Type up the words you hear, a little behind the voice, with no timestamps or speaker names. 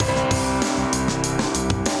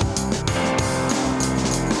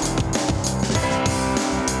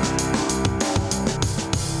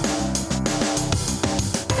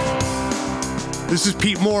This is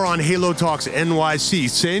Pete Moore on Halo Talks NYC,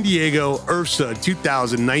 San Diego, URSA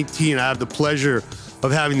 2019. I have the pleasure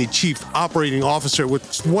of having the Chief Operating Officer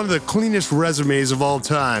with one of the cleanest resumes of all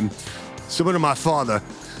time, similar to my father.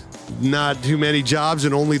 Not too many jobs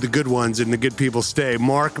and only the good ones, and the good people stay.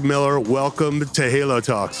 Mark Miller, welcome to Halo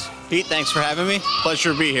Talks. Pete, thanks for having me.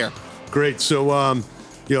 Pleasure to be here. Great. So,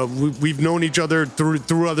 we've known each other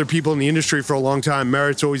through other people in the industry for a long time.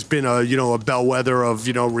 Merritt's always been a bellwether of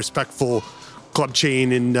respectful club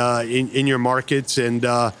chain in your markets, and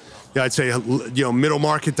I'd say middle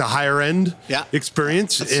market to higher end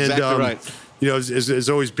experience. That's exactly right. Has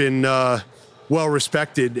always been well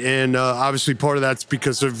respected, and obviously part of that's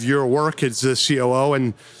because of your work as the COO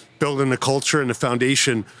and building the culture and the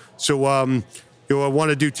foundation. So what I want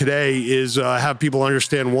to do today is have people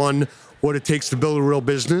understand, one, what it takes to build a real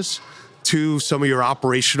business, two, some of your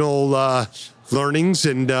operational learnings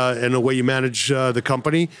and the way you manage the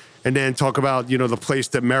company, and then talk about the place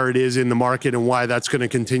that Merritt is in the market and why that's going to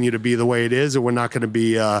continue to be the way it is, and we're not going to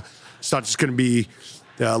be it's not just going to be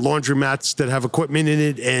laundromats that have equipment in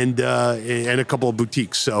it and a couple of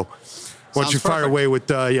boutiques. So why don't you fire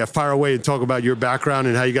away and talk about your background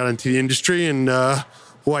and how you got into the industry and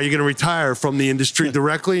why you're going to retire from the industry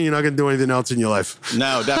directly and you're not going to do anything else in your life.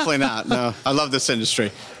 No, definitely not. No, I love this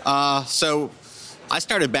industry. So I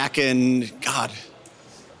started back in, I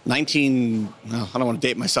don't want to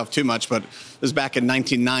date myself too much, but it was back in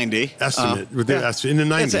 1990. Estimate. In the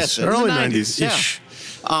 90s. Early 90s.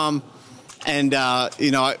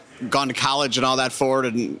 I've gone to college and all that for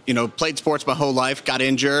it and, played sports my whole life, got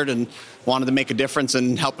injured and wanted to make a difference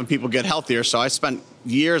in helping people get healthier. So I spent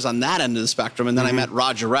years on that end of the spectrum. And then I met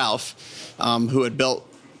Roger Ralph, who had built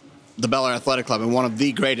the Bel Air Athletic Club and one of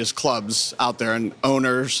the greatest clubs out there, and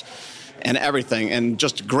owners and everything, and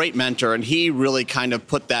just a great mentor. And he really kind of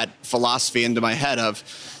put that philosophy into my head of,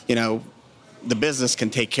 the business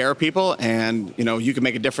can take care of people and, you can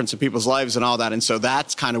make a difference in people's lives and all that. And so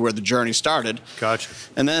that's kind of where the journey started. Gotcha.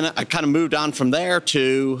 And then I kind of moved on from there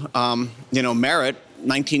to, Merritt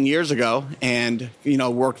 19 years ago and,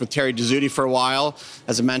 worked with Terry Dizzuti for a while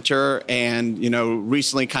as a mentor and,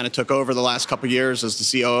 recently kind of took over the last couple of years as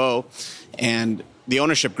the COO. And the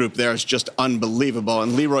ownership group there is just unbelievable.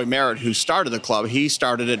 And Leroy Merritt, who started the club, he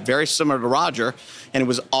started it very similar to Roger, and it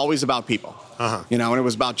was always about people. And it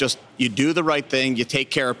was about just, you do the right thing, you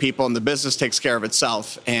take care of people, and the business takes care of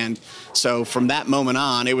itself. And so from that moment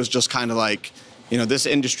on, it was just kind of like, this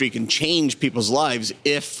industry can change people's lives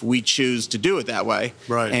if we choose to do it that way.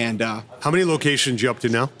 Right. And how many locations are you up to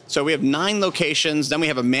now? So we have 9 locations. Then we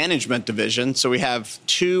have a management division. So we have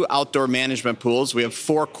 2 outdoor management pools. We have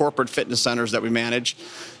 4 corporate fitness centers that we manage.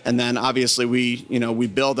 And then obviously we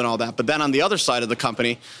build and all that. But then on the other side of the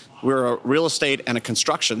company, we're a real estate and a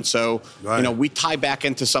construction. So, we tie back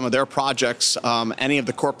into some of their projects. Any of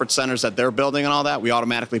the corporate centers that they're building and all that, we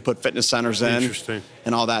automatically put fitness centers in. Interesting.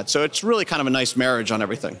 And all that. So it's really kind of a nice marriage on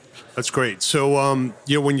everything. That's great. So,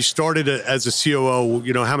 when you started as a COO,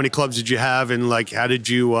 how many clubs did you have? And how did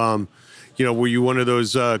you, were you one of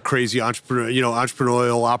those crazy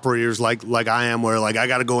entrepreneurial operators like I am, where I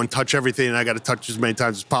got to go and touch everything and I got to touch as many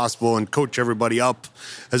times as possible and coach everybody up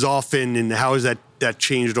as often? And how has that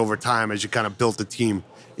changed over time as you kind of built the team?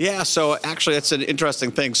 Yeah, so actually that's an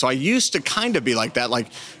interesting thing. So I used to kind of be like that.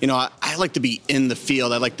 I like to be in the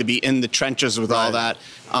field. I like to be in the trenches with all that.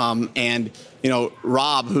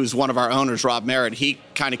 Rob, who's one of our owners, Rob Merritt, he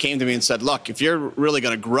kind of came to me and said, look, if you're really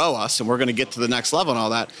going to grow us and we're going to get to the next level and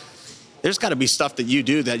all that, there's got to be stuff that you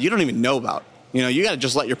do that you don't even know about. You got to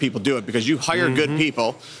just let your people do it because you hire good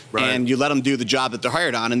people and you let them do the job that they're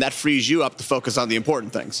hired on, and that frees you up to focus on the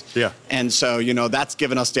important things. Yeah. And so, that's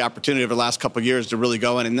given us the opportunity over the last couple of years to really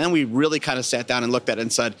go in. And then we really kind of sat down and looked at it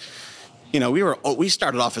and said, we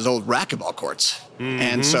started off as old racquetball courts.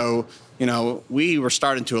 And so, we were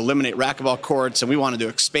starting to eliminate racquetball courts and we wanted to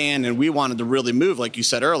expand and we wanted to really move, like you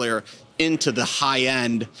said earlier, into the high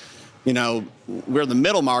end. We're the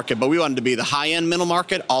middle market, but we wanted to be the high-end middle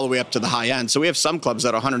market all the way up to the high end. So we have some clubs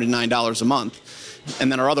that are $109 a month,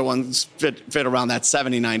 and then our other ones fit around that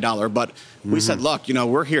 $79. But we said, look,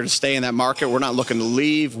 we're here to stay in that market. We're not looking to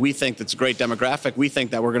leave. We think that's a great demographic. We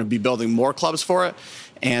think that we're going to be building more clubs for it.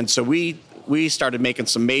 And so we started making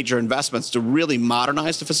some major investments to really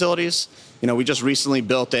modernize the facilities. We just recently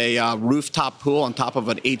built a rooftop pool on top of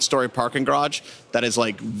an 8-story parking garage that is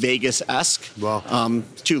like Vegas-esque. Wow.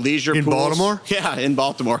 2 leisure pools. In Baltimore? Yeah, in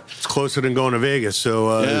Baltimore. It's closer than going to Vegas.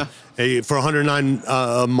 So, Hey, for $109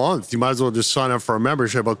 a month, you might as well just sign up for a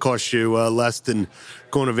membership. It'll cost you less than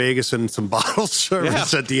going to Vegas and some bottle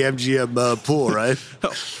service at the MGM pool, right?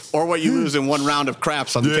 Or what you lose in one round of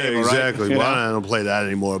craps on the table, exactly. right? Well, I don't play that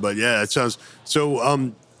anymore, but yeah, it sounds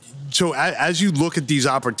so. So as you look at these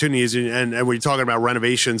opportunities, and when you're talking about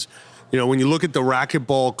renovations, when you look at the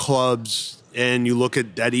racquetball clubs and you look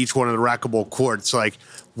at each one of the racquetball courts, like,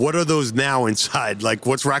 what are those now inside? Like,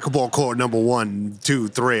 what's racquetball court number 1, 2,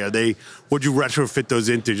 3? What'd you retrofit those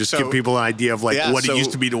into? Just give people an idea of what it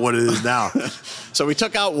used to be to what it is now. So we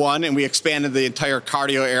took out one and we expanded the entire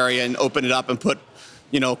cardio area and opened it up and put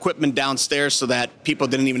equipment downstairs so that people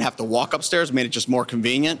didn't even have to walk upstairs, made it just more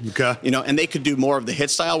convenient. Okay. And they could do more of the hit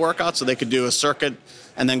style workout, so they could do a circuit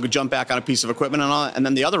and then go jump back on a piece of equipment and all that. And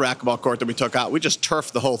then the other racquetball court that we took out, we just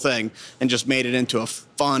turfed the whole thing and just made it into a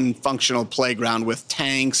fun, functional playground with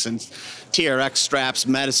tanks and TRX straps,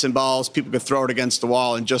 medicine balls. People could throw it against the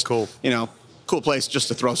wall and just, cool place just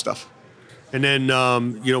to throw stuff. And then,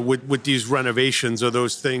 with these renovations, are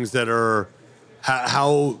those things that are,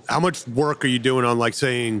 how much work are you doing on, like,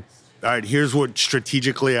 saying, all right, here's what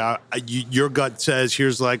strategically your gut says,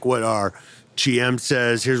 here's like what our GM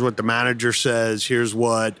says, here's what the manager says, here's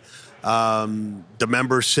what the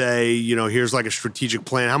members say, here's like a strategic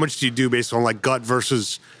plan. How much do you do based on like gut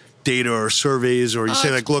versus data or surveys, or you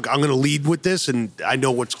say like, look, I'm going to lead with this and I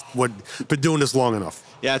know been doing this long enough?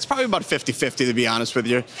 Yeah, it's probably about 50-50, to be honest with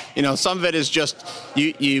you. Some of it is just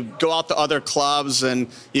you go out to other clubs and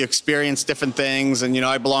you experience different things. And,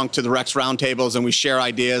 I belong to the Rex Roundtables and we share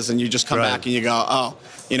ideas, and you just come back and you go, oh,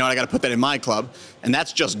 I got to put that in my club. And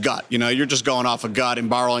that's just gut. You're just going off of gut and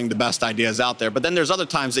borrowing the best ideas out there. But then there's other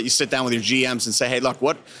times that you sit down with your GMs and say, hey, look,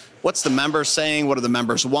 what's the members saying? What do the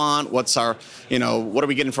members want? What's our, what are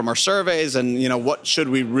we getting from our surveys? And, what should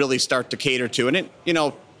we really start to cater to? And it,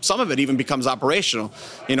 some of it even becomes operational.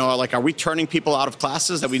 Like, are we turning people out of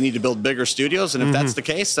classes that we need to build bigger studios? And if that's the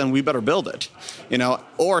case, then we better build it.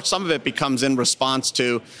 Or some of it becomes in response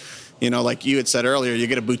to, like you had said earlier, you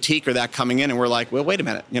get a boutique or that coming in and we're like, well, wait a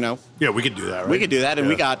minute, Yeah, we could do that, right? We could do that. And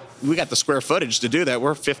we got the square footage to do that.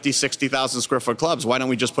 We're 50, 60,000 square foot clubs. Why don't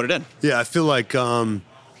we just put it in? Yeah, I feel like, a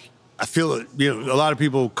lot of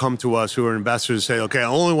people come to us who are investors and say, okay, I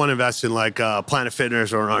only want to invest in like Planet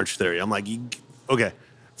Fitness or an Orange Theory. I'm like, okay.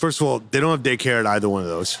 First of all, they don't have daycare at either one of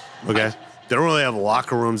those, okay? Right. They don't really have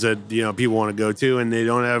locker rooms that, people want to go to, and they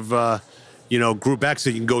don't have, Group X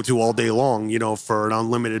that you can go to all day long, for an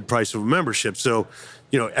unlimited price of a membership. So,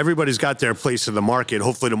 everybody's got their place in the market.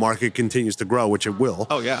 Hopefully the market continues to grow, which it will.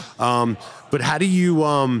 Oh, yeah. But how do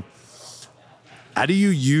you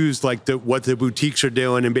use, like, what the boutiques are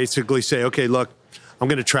doing and basically say, okay, look, I'm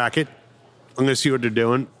going to track it. I'm going to see what they're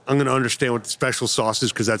doing. I'm going to understand what the special sauce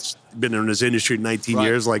is, because that's been in this industry 19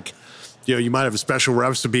 years. Like, you might have a special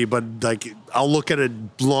recipe, but like, I'll look at it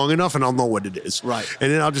long enough and I'll know what it is. Right.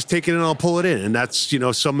 And then I'll just take it and I'll pull it in. And that's,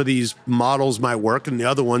 some of these models might work. And the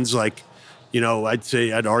other ones, like,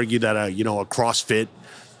 I'd argue that, a CrossFit,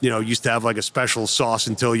 used to have like a special sauce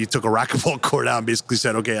until you took a racquetball court out and basically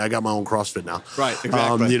said, okay, I got my own CrossFit now. Right,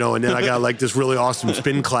 exactly. And then I got like this really awesome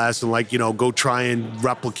spin class and like, go try and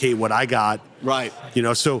replicate what I got. Right.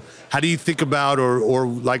 So how do you think about, or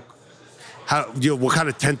like, how, what kind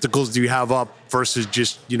of tentacles do you have up versus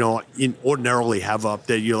just, ordinarily have up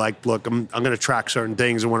that you're like, look, I'm going to track certain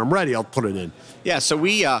things, and when I'm ready, I'll put it in. Yeah. So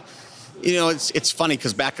we, it's funny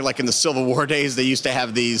because back like in the Civil War days, they used to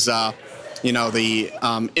have these,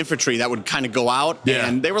 the infantry that would kind of go out,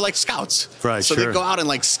 and they were like scouts. Right, so they'd go out and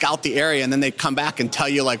like scout the area, and then they'd come back and tell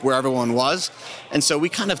you like where everyone was. And so we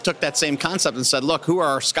kind of took that same concept and said, look, who are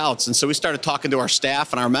our scouts? And so we started talking to our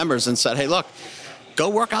staff and our members and said, hey, look, go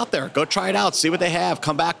work out there, go try it out, see what they have,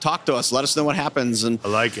 come back, talk to us, let us know what happens. And I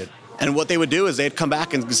like it. And what they would do is they'd come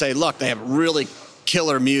back and say, look, they have really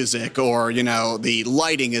killer music, or, the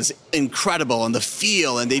lighting is incredible and the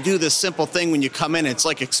feel, and they do this simple thing when you come in, it's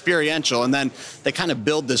like experiential. And then they kind of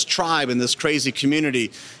build this tribe and this crazy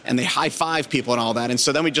community, and they high five people and all that. And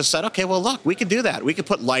so then we just said, okay, well, look, we could do that. We could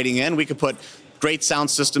put lighting in, we could put great sound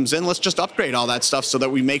systems in. Let's just upgrade all that stuff so that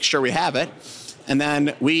we make sure we have it. And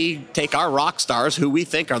then we take our rock stars, who we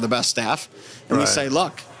think are the best staff, and we say,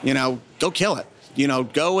 look, go kill it.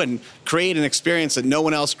 Go and create an experience that no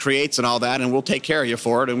one else creates and all that, and we'll take care of you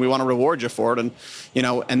for it, and we want to reward you for it. And,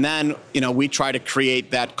 and then, we try to create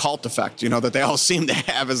that cult effect, that they all seem to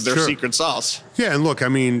have as their secret sauce. Yeah, and look, I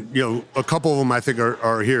mean, a couple of them I think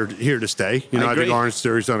are here to stay. I think Orange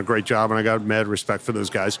Theory's done a great job, and I got mad respect for those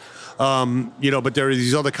guys. But there are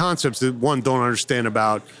these other concepts that, one, don't understand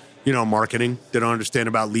about, marketing. They don't understand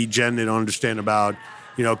about lead gen. They don't understand about,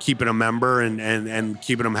 keeping a member and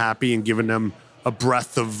keeping them happy and giving them a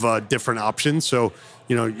breadth of different options. So,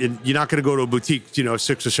 you're not going to go to a boutique,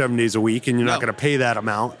 6 or 7 days a week, and you're not going to pay that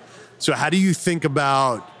amount. So how do you think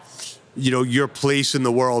about, your place in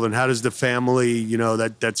the world, and how does the family,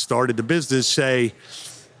 that started the business say,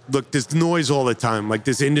 look, there's noise all the time. Like,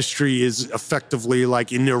 this industry is effectively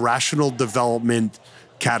like an irrational development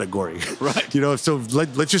category. Right. So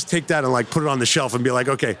let's just take that and like put it on the shelf and be like,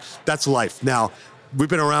 okay, that's life. Now, we've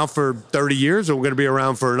been around for 30 years, and we're going to be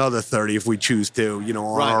around for another 30 if we choose to,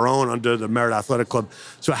 on our own under the Merritt Athletic Club.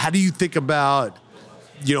 So how do you think about,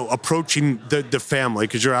 approaching the family?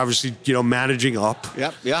 Because you're obviously, managing up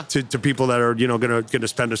to people that are, going to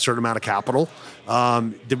spend a certain amount of capital.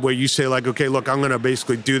 Where you say like, okay, look, I'm going to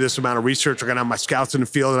basically do this amount of research. I'm going to have my scouts in the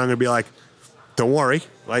field, and I'm going to be like, don't worry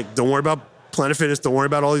about Planet Fitness. Don't worry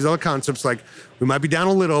about all these other concepts. Like, we might be down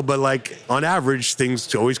a little, but like on average,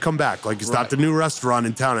 things always come back. Like, it's not the new restaurant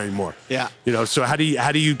in town anymore. Yeah. So how do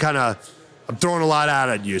you kind of? I'm throwing a lot out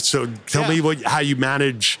at you. So tell me how you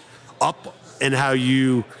manage up and how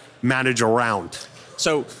you manage around.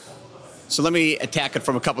 So let me attack it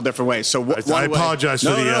from a couple different ways. So I apologize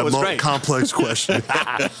for the complex question.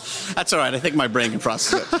 That's all right. I think my brain can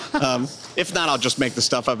process it. If not, I'll just make the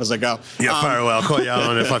stuff up as I go. Yeah, fire well. I'll call you out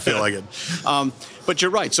on it if I feel like it. But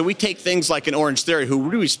you're right. So we take things like an Orange Theory, who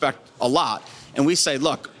we respect a lot, and we say,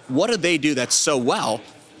 look, what do they do that's so well?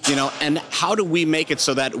 And how do we make it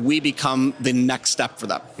so that we become the next step for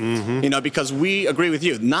them? Mm-hmm. Because we agree with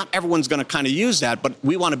you. Not everyone's going to kind of use that, but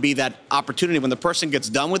we want to be that opportunity when the person gets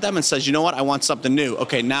done with them and says, you know what, I want something new.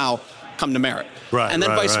 Okay, now come to Merritt. Right, and then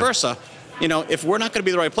vice versa. If we're not going to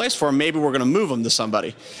be the right place for them, maybe we're going to move them to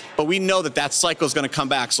somebody. But we know that cycle is going to come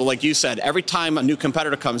back. So like you said, every time a new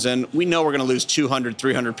competitor comes in, we know we're going to lose 200,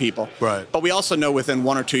 300 people. Right. But we also know within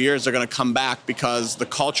 1 or 2 years, they're going to come back because the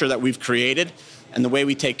culture that we've created and the way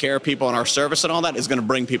we take care of people and our service and all that is going to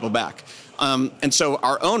bring people back. And so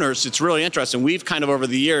our owners, it's really interesting. We've kind of over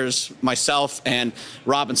the years, myself and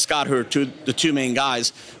Rob and Scott, who are the two main guys,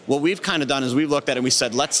 what we've kind of done is we've looked at it and we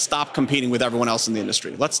said, let's stop competing with everyone else in the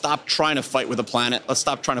industry. Let's stop trying to fight with the Planet. Let's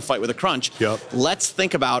stop trying to fight with the Crunch. Yep. Let's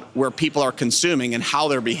think about where people are consuming and how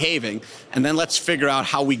they're behaving. And then let's figure out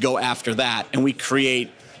how we go after that. And we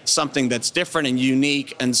create something that's different and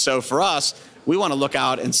unique. And so for us, we want to look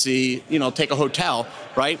out and see, take a hotel,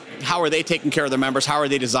 right? How are they taking care of their members? How are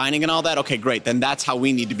they designing and all that? Okay, great. Then that's how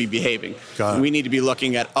we need to be behaving. We need to be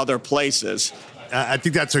looking at other places. I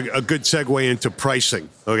think that's a good segue into pricing,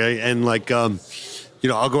 okay? And like, I'll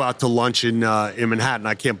go out to lunch in Manhattan.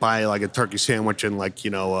 I can't buy like a turkey sandwich and like,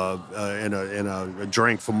 in a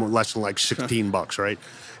drink for less than like $16, right?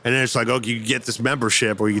 And then it's like, okay, you get this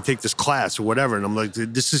membership or you take this class or whatever. And I'm like,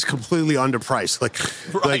 this is completely underpriced. Like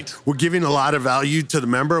we're giving a lot of value to the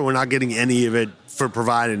member. We're not getting any of it for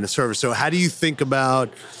providing the service. So how do you think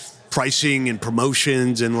about pricing and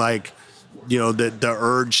promotions and like, the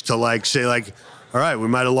urge to like say like, all right, we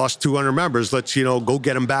might have lost 200 members. Let's, go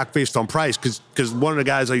get them back based on price. Because one of the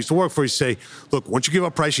guys I used to work for, he say, look, once you give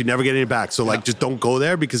up price, you never get any back. So like, just don't go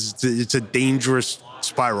there because it's a dangerous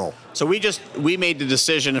spiral. So we made the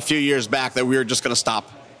decision a few years back that we were just going to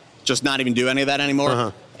stop, just not even do any of that anymore.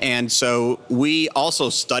 Uh-huh. And so we also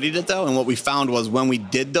studied it though. And what we found was when we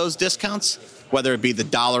did those discounts, whether it be the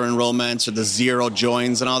dollar enrollments or the zero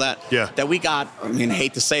joins and all that, that we got, I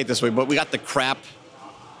hate to say it this way, but we got the crap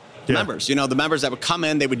members. The members that would come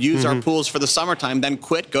in, they would use our pools for the summertime, then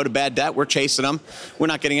quit, go to bad debt. We're chasing them. We're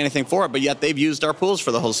not getting anything for it, but yet they've used our pools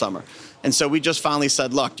for the whole summer. And so we just finally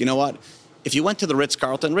said, look, you know what? If you went to the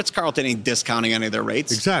Ritz-Carlton ain't discounting any of their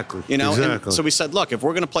rates. Exactly. Exactly. And so we said, look, if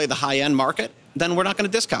we're going to play the high-end market, then we're not going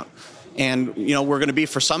to discount. And, we're going to be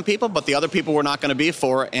for some people, but the other people we're not going to be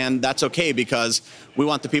for. And that's okay because we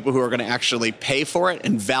want the people who are going to actually pay for it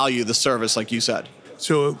and value the service, like you said.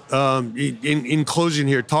 So in closing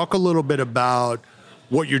here, talk a little bit about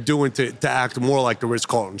what you're doing to act more like the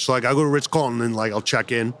Ritz-Carlton. So like I go to Ritz-Carlton and like I'll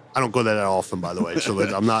check in. I don't go there that often, by the way. So like,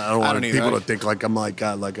 I don't want people to think like I'm like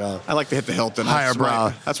I like to hit the Hilton. Higher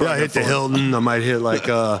brow. That's what I hit the Hilton. I might hit like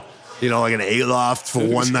like an A-loft for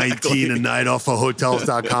 $119 a night off of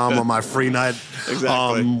hotels.com on my free night.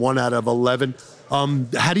 Exactly. 1 out of 11.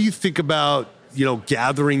 How do you think about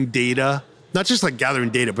gathering data? Not just like gathering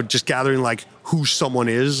data, but just gathering like who someone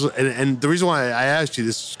is. And the reason why I asked you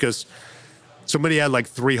this is because somebody had like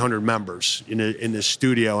 300 members in this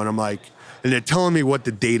studio, and I'm like, and they're telling me what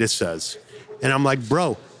the data says, and I'm like,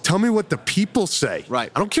 bro, tell me what the people say.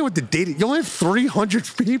 Right. I don't care what the data. You only have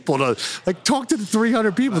 300 people to like talk to the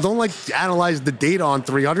 300 people. Don't like analyze the data on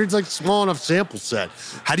 300. It's like small enough sample set.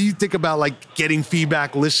 How do you think about like getting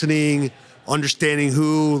feedback, listening, understanding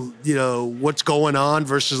who what's going on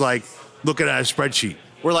versus like looking at a spreadsheet?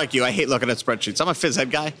 we're like you. I hate looking at spreadsheets. I'm a phys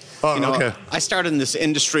ed guy. Oh, okay. I started in this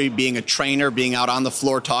industry being a trainer, being out on the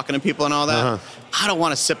floor talking to people and all that. I don't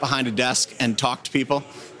want to sit behind a desk and talk to people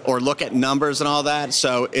or look at numbers and all that.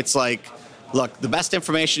 So it's like, look, the best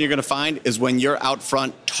information you're going to find is when you're out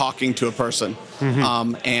front talking to a person,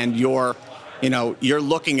 and you're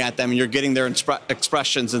looking at them and you're getting their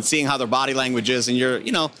expressions and seeing how their body language is, and you're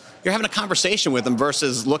having a conversation with them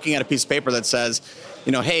versus looking at a piece of paper that says,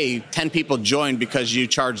 hey, 10 people joined because you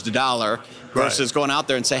charged $1, versus going out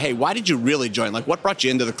there and say, hey, why did you really join? Like, what brought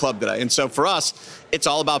you into the club today? And so for us, it's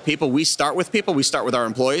all about people. We start with people. We start with our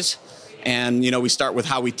employees. And, we start with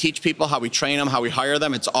how we teach people, how we train them, how we hire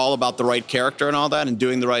them. It's all about the right character and all that and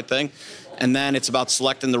doing the right thing. And then it's about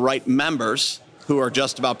selecting the right members who are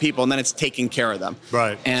just about people, and then it's taking care of them.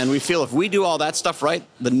 Right. And we feel if we do all that stuff right,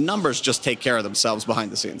 the numbers just take care of themselves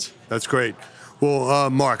behind the scenes. That's great. Well,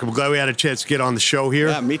 Mark, I'm glad we had a chance to get on the show here.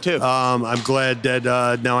 Yeah, me too. I'm glad that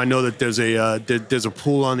now I know that there's a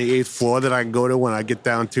pool on the 8th floor that I can go to when I get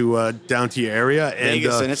down to your area.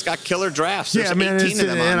 Vegas, and it's got killer drafts. There's 18 of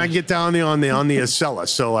them and I get down there on the Acela,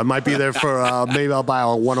 so I might be there for maybe I'll buy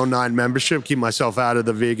a 109 membership, keep myself out of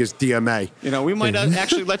the Vegas DMA. We might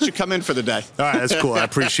actually let you come in for the day. All right, that's cool. I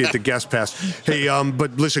appreciate the guest pass. Hey,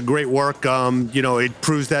 but listen, great work. It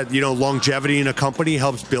proves that longevity in a company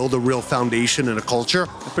helps build a real foundation and a culture.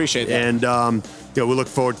 Appreciate that. And we look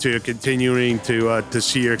forward to continuing to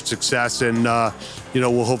see your success, and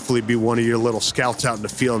we'll hopefully be one of your little scouts out in the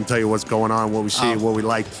field and tell you what's going on, what we see, and what we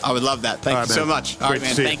like. I would love that. Thank you so much. All right,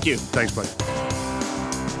 man. Thank you. Thanks, buddy.